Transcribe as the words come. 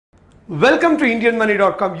Welcome to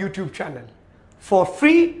IndianMoney.com YouTube channel. For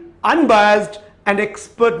free, unbiased and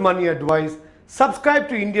expert money advice, subscribe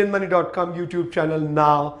to IndianMoney.com YouTube channel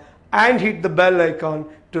now and hit the bell icon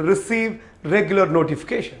to receive regular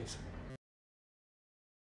notifications.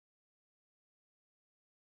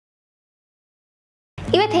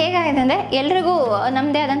 ಇವತ್ತು ಹೇಗಾಗಿದೆ ಅಂದರೆ ಎಲ್ರಿಗೂ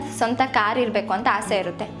ನಮ್ಮದೇ ಆದಂಥ ಸ್ವಂತ car ಇರಬೇಕು ಅಂತ ಆಸೆ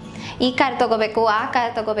ಇರುತ್ತೆ. ಈ ಕಾರ್ ತೊಗೋಬೇಕು, ಆ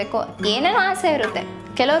ಕಾರ್ ತೊಗೋಬೇಕು, ಏನೇನೋ ಆಸೆ ಇರುತ್ತೆ.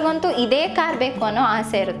 ಕೆಲವ್ರಿಗಂತೂ ಇದೇ ಕಾರ್ ಬೇಕು ಅನ್ನೋ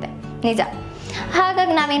ಆಸೆ ಇರುತ್ತೆ, ನಿಜ.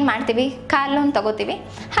 ಹಾಗಾಗಿ ನಾವೇನು ಮಾಡ್ತೀವಿ, ಕಾರ್ ಲೋನ್ ತೊಗೋತೀವಿ,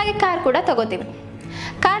 ಹಾಗೆ ಕಾರ್ ಕೂಡ ತೊಗೋತೀವಿ.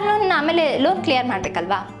 ಕಾರ್ ಲೋನ್ ಆಮೇಲೆ ಲೋನ್ ಕ್ಲಿಯರ್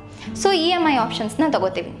ಮಾಡಬೇಕಲ್ವಾ, ಸೊ EMI ಆಪ್ಷನ್ಸ್ನ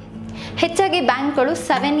ತೊಗೋತೀವಿ. ಹೆಚ್ಚಾಗಿ ಬ್ಯಾಂಕ್ಗಳು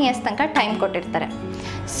 7 years ತನಕ ಟೈಮ್ ಕೊಟ್ಟಿರ್ತಾರೆ.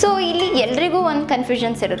 ಸೊ ಇಲ್ಲಿ ಎಲ್ರಿಗೂ ಒಂದು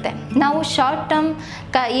ಕನ್ಫ್ಯೂಷನ್ಸ್ ಇರುತ್ತೆ. ನಾವು ಶಾರ್ಟ್ ಟರ್ಮ್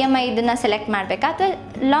EMI ಇದನ್ನು ಸೆಲೆಕ್ಟ್ ಮಾಡಬೇಕಾ ಅಥವಾ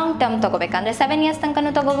ಲಾಂಗ್ ಟರ್ಮ್ ತೊಗೋಬೇಕಾ, ಅಂದರೆ 7 years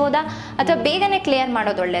ತನಕನೂ ತೊಗೋಬೋದಾ ಅಥವಾ ಬೇಗನೆ ಕ್ಲಿಯರ್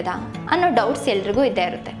ಮಾಡೋದು ಒಳ್ಳೆಯದಾ ಅನ್ನೋ ಡೌಟ್ಸ್ ಎಲ್ರಿಗೂ ಇದ್ದೇ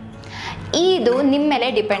ಇರುತ್ತೆ. ಇದು ನಿಮ್ಮ ಮೇಲೆ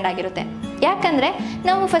ಡಿಪೆಂಡ್ ಆಗಿರುತ್ತೆ. ಯಾಕಂದರೆ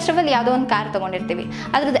ನಾವು ಫಸ್ಟ್ ಆಫ್ ಆಲ್ ಯಾವುದೋ ಒಂದು ಕಾರ್ ತೊಗೊಂಡಿರ್ತೀವಿ,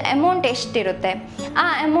 ಅದ್ರದ್ದು ಅಮೌಂಟ್ ಎಷ್ಟಿರುತ್ತೆ, ಆ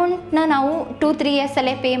ಅಮೌಂಟ್ನ ನಾವು 2-3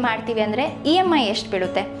 yearsಲ್ಲೇ ಪೇ ಮಾಡ್ತೀವಿ ಅಂದರೆ EMI ಎಷ್ಟು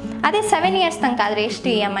ಬೀಳುತ್ತೆ, ಅದೇ 7 years ತನಕ ಆದರೆ ಎಷ್ಟು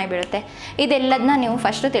EMI ಬೀಳುತ್ತೆ, ಇದೆಲ್ಲದನ್ನ ನೀವು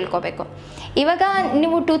ಫಸ್ಟು ತಿಳ್ಕೊಬೇಕು. ಇವಾಗ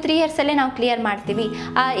ನೀವು 2-3 yearsಲ್ಲೇ ನಾವು ಕ್ಲಿಯರ್ ಮಾಡ್ತೀವಿ,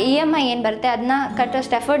 ಆ EMI ಏನು ಬರುತ್ತೆ ಅದನ್ನ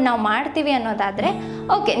ಕಟ್ಟೋಷ್ಟು ಎಫರ್ಟ್ ನಾವು ಮಾಡ್ತೀವಿ ಅನ್ನೋದಾದರೆ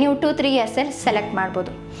ಓಕೆ, ನೀವು 2-3 yearsಲ್ಲಿ ಸೆಲೆಕ್ಟ್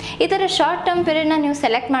ಮಾಡ್ಬೋದು. ಈ ಥರ ಶಾರ್ಟ್ ಟರ್ಮ್ ಪೀರಿಯಡ್ನ ನೀವು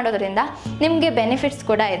ಸೆಲೆಕ್ಟ್ ಮಾಡೋದ್ರಿಂದ ನಿಮಗೆ ಬೆನಿಫಿಟ್ಸ್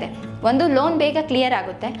ಕೂಡ ಇದೆ. ಒಂದು, ಲೋನ್ ಬೇಗ ಕ್ಲಿಯರ್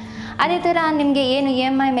ಆಗುತ್ತೆ. ಅದೇ ಥರ ನಿಮಗೆ ಏನು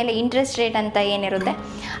EMI ಮೇಲೆ ಇಂಟ್ರೆಸ್ಟ್ ರೇಟ್ ಅಂತ ಏನಿರುತ್ತೆ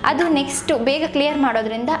ಅದು ನೆಕ್ಸ್ಟು ಬೇಗ ಕ್ಲಿಯರ್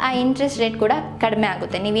ಮಾಡೋದ್ರಿಂದ ಆ ಇಂಟ್ರೆಸ್ಟ್ ರೇಟ್ ಕೂಡ ಕಡಿಮೆ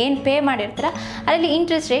ಆಗುತ್ತೆ. ನೀವೇನು ಪೇ ಮಾಡಿರ್ತೀರ ಅದರಲ್ಲಿ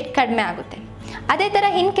ಇಂಟ್ರೆಸ್ಟ್ ರೇಟ್ ಕಡಿಮೆ ಆಗುತ್ತೆ. ಅದೇ ಥರ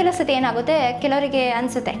ಇನ್ನು ಕೆಲವು ಸತಿ ಏನಾಗುತ್ತೆ, ಕೆಲವರಿಗೆ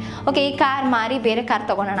ಅನಿಸುತ್ತೆ ಓಕೆ ಈ ಕಾರ್ ಮಾರಿ ಬೇರೆ ಕಾರ್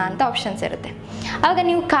ತೊಗೊಳೋಣ ಅಂತ ಆಪ್ಷನ್ಸ್ ಇರುತ್ತೆ. ಆವಾಗ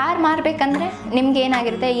ನೀವು ಕಾರ್ ಮಾರಬೇಕಂದ್ರೆ ನಿಮ್ಗೆ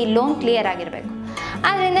ಏನಾಗಿರುತ್ತೆ, ಈ ಲೋನ್ ಕ್ಲಿಯರ್ ಆಗಿರಬೇಕು.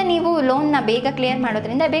 ಆದ್ದರಿಂದ ನೀವು ಲೋನ್ನ ಬೇಗ ಕ್ಲಿಯರ್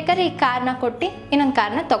ಮಾಡೋದ್ರಿಂದ ಬೇಕಾದ್ರೆ ಈ ಕಾರ್ನ ಕೊಟ್ಟು ಇನ್ನೊಂದು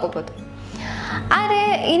ಕಾರ್ನ ತೊಗೋಬೋದು. ಆದರೆ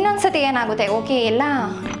ಇನ್ನೊಂದು ಸತಿ ಏನಾಗುತ್ತೆ, ಓಕೆ ಎಲ್ಲ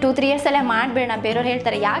 2-3 yearsಲ್ಲೇ ಮಾಡಬೇಡ, ಬೇರೆಯವ್ರು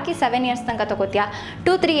ಹೇಳ್ತಾರೆ ಯಾಕೆ 7 years ತನಕ ತೊಗೋತೀಯಾ,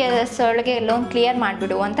 2-3 years ಒಳಗೆ ಲೋನ್ ಕ್ಲಿಯರ್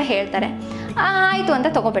ಮಾಡಿಬಿಡು ಅಂತ ಹೇಳ್ತಾರೆ. ಆಯಿತು ಅಂತ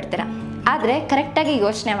ತೊಗೊಬಿಡ್ತೀರ. ಆದರೆ ಕರೆಕ್ಟಾಗಿ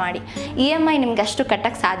ಯೋಚನೆ ಮಾಡಿ, EMI ನಿಮ್ಗೆ ಅಷ್ಟು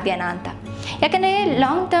ಕಟ್ಟಕ್ಕೆ ಸಾಧ್ಯನಾ ಅಂತ. ಯಾಕಂದರೆ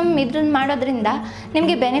ಲಾಂಗ್ ಟರ್ಮ್ ಇದ್ರನ್ನ ಮಾಡೋದ್ರಿಂದ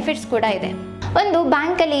ನಿಮಗೆ ಬೆನಿಫಿಟ್ಸ್ ಕೂಡ ಇದೆ. ಒಂದು,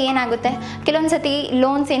 ಬ್ಯಾಂಕಲ್ಲಿ ಏನಾಗುತ್ತೆ, ಕೆಲವೊಂದು ಸತಿ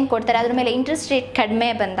ಲೋನ್ಸ್ ಏನು ಕೊಡ್ತಾರೆ ಅದ್ರ ಮೇಲೆ ಇಂಟ್ರೆಸ್ಟ್ ರೇಟ್ ಕಡಿಮೆ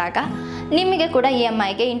ಬಂದಾಗ ನಿಮಗೆ ಕೂಡ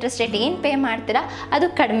EMIಗೆ ಇಂಟ್ರೆಸ್ಟ್ ರೇಟ್ ಏನು ಪೇ ಮಾಡ್ತೀರಾ ಅದು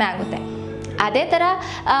ಕಡಿಮೆ ಆಗುತ್ತೆ. ಅದೇ ಥರ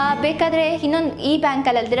ಬೇಕಾದರೆ ಇನ್ನೊಂದು ಈ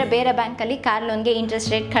ಬ್ಯಾಂಕಲ್ಲಿ ಅಲ್ದಿರ ಬೇರೆ ಬ್ಯಾಂಕಲ್ಲಿ ಕಾರ್ ಲೋನ್ಗೆ ಇಂಟ್ರೆಸ್ಟ್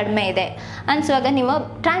ರೇಟ್ ಕಡಿಮೆ ಇದೆ ಅನಿಸುವಾಗ ನೀವು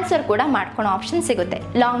ಟ್ರಾನ್ಸ್ಫರ್ ಕೂಡ ಮಾಡ್ಕೊಳೋ ಆಪ್ಷನ್ ಸಿಗುತ್ತೆ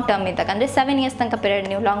ಲಾಂಗ್ ಟರ್ಮ್ ಇದ್ದಾಗ. ಅಂದರೆ 7 years ತನಕ ಪೀರಿಯಡ್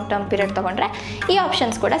ನೀವು ಲಾಂಗ್ ಟರ್ಮ್ ಪೀರಿಯಡ್ ತೊಗೊಂಡ್ರೆ ಈ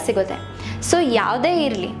ಆಪ್ಷನ್ಸ್ ಕೂಡ ಸಿಗುತ್ತೆ. ಸೊ ಯಾವುದೇ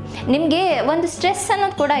ಇರಲಿ ನಿಮಗೆ ಒಂದು ಸ್ಟ್ರೆಸ್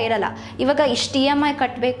ಅನ್ನೋದು ಕೂಡ ಇರಲ್ಲ. ಇವಾಗ ಇಷ್ಟು EMI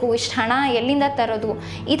ಕಟ್ಟಬೇಕು, ಇಷ್ಟು ಹಣ ಎಲ್ಲಿಂದ ತರೋದು,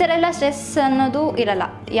 ಈ ಥರ ಎಲ್ಲ ಸ್ಟ್ರೆಸ್ ಅನ್ನೋದು ಇರಲ್ಲ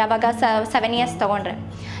ಯಾವಾಗ 7 years ತೊಗೊಂಡ್ರೆ.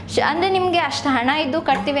 ಅಂದರೆ ನಿಮಗೆ ಅಷ್ಟು ಹಣ ಇದ್ದು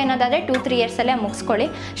ಕಟ್ತೀವಿ ಅನ್ನೋದಾದರೆ 2-3 yearsಲ್ಲೇ ಮುಗಿಸ್ಕೊಳ್ಳಿ,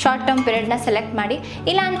 ಶಾರ್ಟ್ ಟರ್ಮ್ ಪೀರಿಯಡ್ನ ಸೆಲೆಕ್ಟ್ ಮಾಡಿ.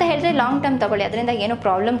 ಇಲ್ಲ ಅಂತ ಹೇಳಿದ್ರೆ ಲಾಂಗ್ ಟರ್ಮ್ ತೊಗೊಳ್ಳಿ, ಅದರಿಂದ ಏನೂ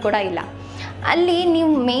ಪ್ರಾಬ್ಲಮ್ ಕೂಡ ಇಲ್ಲ. ಅಲ್ಲಿ ನೀವು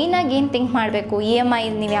ಮೇಯ್ನಾಗಿ ಏನು ಥಿಂಕ್ ಮಾಡಬೇಕು, EMI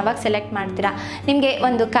ನೀವು ಯಾವಾಗ ಸೆಲೆಕ್ಟ್ ಮಾಡ್ತೀರಾ, ನಿಮಗೆ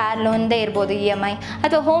ಒಂದು ಕಾರ್ ಲೋನ್ದೇ ಇರ್ಬೋದು EMI,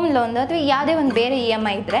 ಅಥವಾ ಹೋಮ್ ಲೋನ್ ಅಥವಾ ಯಾವುದೇ ಒಂದು ಬೇರೆ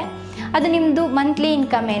EMI ಇದ್ದರೆ ಅದು ನಿಮ್ಮದು ಮಂತ್ಲಿ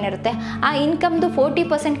ಇನ್ಕಮ್ ಏನಿರುತ್ತೆ ಆ ಇನ್ಕಮ್ದು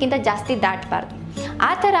 40%ಗಿಂತ ಜಾಸ್ತಿ ದಾಟಬಾರ್ದು.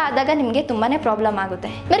 ಆ ಥರ ಆದಾಗ ನಿಮಗೆ ತುಂಬಾ ಪ್ರಾಬ್ಲಮ್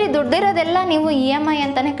ಆಗುತ್ತೆ. ಬರೀ ದುಡ್ಡಿರೋದೆಲ್ಲ ನೀವು EMI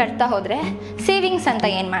ಅಂತಲೇ ಕಟ್ತಾ ಹೋದರೆ ಸೇವಿಂಗ್ಸ್ ಅಂತ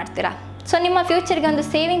ಏನು ಮಾಡ್ತೀರಾ? ಸೊ ನಿಮ್ಮ ಫ್ಯೂಚರ್ಗೆ ಒಂದು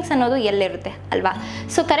ಸೇವಿಂಗ್ಸ್ ಅನ್ನೋದು ಎಲ್ಲಿರುತ್ತೆ ಅಲ್ವಾ?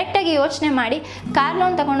 ಸೊ ಕರೆಕ್ಟಾಗಿ ಯೋಚನೆ ಮಾಡಿ, ಕಾರ್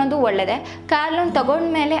ಲೋನ್ ತೊಗೊಳೋದು ಒಳ್ಳೆಯದೇ. ಕಾರ್ ಲೋನ್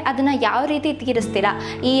ತೊಗೊಂಡ್ಮೇಲೆ ಅದನ್ನು ಯಾವ ರೀತಿ ತೀರಿಸ್ತೀರಾ,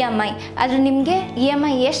 EMI ಅದ್ರ ನಿಮಗೆ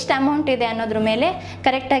EMI ಎಷ್ಟು ಅಮೌಂಟ್ ಇದೆ ಅನ್ನೋದ್ರ ಮೇಲೆ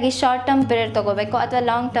ಕರೆಕ್ಟಾಗಿ ಶಾರ್ಟ್ ಟರ್ಮ್ ಪೀರಿಯಡ್ ತೊಗೋಬೇಕು ಅಥವಾ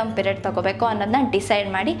ಲಾಂಗ್ ಟರ್ಮ್ ಪೀರಿಯಡ್ ತೊಗೋಬೇಕು ಅನ್ನೋದನ್ನ ಡಿಸೈಡ್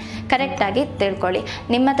ಮಾಡಿ ಕರೆಕ್ಟಾಗಿ ತಿಳ್ಕೊಳ್ಳಿ.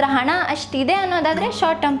 ನಿಮ್ಮ ಹತ್ರ ಹಣ ಅಷ್ಟಿದೆ ಅನ್ನೋದಾದರೆ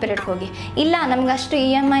ಶಾರ್ಟ್ ಟರ್ಮ್ ಪೀರಿಯಡ್ಗೆ ಹೋಗಿ, ಇಲ್ಲ ನಮ್ಗೆ ಅಷ್ಟು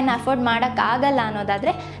EMIನ ಅಫೋರ್ಡ್ ಮಾಡೋಕ್ಕಾಗಲ್ಲ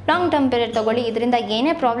ಅನ್ನೋದಾದರೆ ಲಾಂಗ್ ಟರ್ಮ್ ಪೀರಿಯಡ್ ತೊಗೊಳ್ಳಿ, ಇದರಿಂದ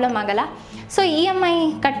ಏನೇ ಪ್ರಾಬ್ಲಮ್ ಆಗಲ್ಲ. ಸೊ EMI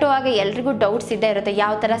ಕಟ್ಟುವಾಗ ಎಲ್ರಿಗೂ ಡೌಟ್ಸ್ ಇದ್ದೇ ಇರುತ್ತೆ,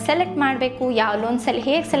 ಯಾವ ಥರ ಸೆಲೆಕ್ಟ್ ಮಾಡಬೇಕು, ಯಾವ ಲೋನ್ಸಲ್ಲಿ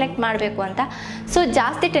ಹೇಗೆ ಸೆಲೆಕ್ಟ್ ಮಾಡಬೇಕು ಅಂತ. ಸೊ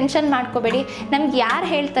ಜಾಸ್ತಿ ಟೆನ್ಷನ್ ಮಾಡ್ಕೋಬೇಡಿ, ನಮ್ಗೆ ಯಾರು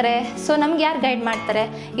ಹೇಳ್ತಾರೆ, ಸೊ ನಮ್ಗೆ ಯಾರು ಗೈಡ್ ಮಾಡ್ತಾರೆ,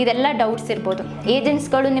 ಇದೆಲ್ಲ ಡೌಟ್ಸ್ ಇರ್ಬೋದು.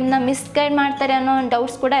 ಏಜೆಂಟ್ಸ್ಗಳು ನಿಮ್ಮನ್ನ ಮಿಸ್ಗೈಡ್ ಮಾಡ್ತಾರೆ ಅನ್ನೋ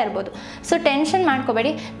ಡೌಟ್ಸ್ ಕೂಡ ಇರ್ಬೋದು. ಸೊ ಟೆನ್ಷನ್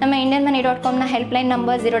ಮಾಡ್ಕೋಬೇಡಿ. ನಮ್ಮ IndianMoney.comನ ಹೆಲ್ಪ್ಲೈನ್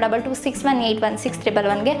ನಂಬರ್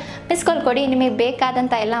 02261816311ಗೆ ಮಿಸ್ ಕಾಲ್ ಕೊಡಿ. ನಿಮಗೆ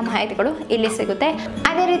ಬೇಕಾದಂಥ ಎಲ್ಲ ಮಾಹಿತಿಗಳು ಇಲ್ಲಿ ಸಿಗುತ್ತೆ.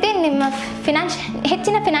 ಅದೇ ರೀತಿ ನಿಮ್ಮ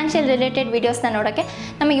ಹೆಚ್ಚಿನ ಫಿನಾನ್ಷಿಯಲ್ ರಿಲೇಟೆಡ್ ವೀಡಿಯೋಸ್ನ ನೋಡೋಕ್ಕೆ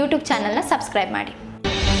ನಮ್ಮ ಯೂಟ್ಯೂಬ್ ಚಾನಲ್ನ ಸಬ್ಸ್ಕ್ರೈಬ್ ಮಾಡಿ.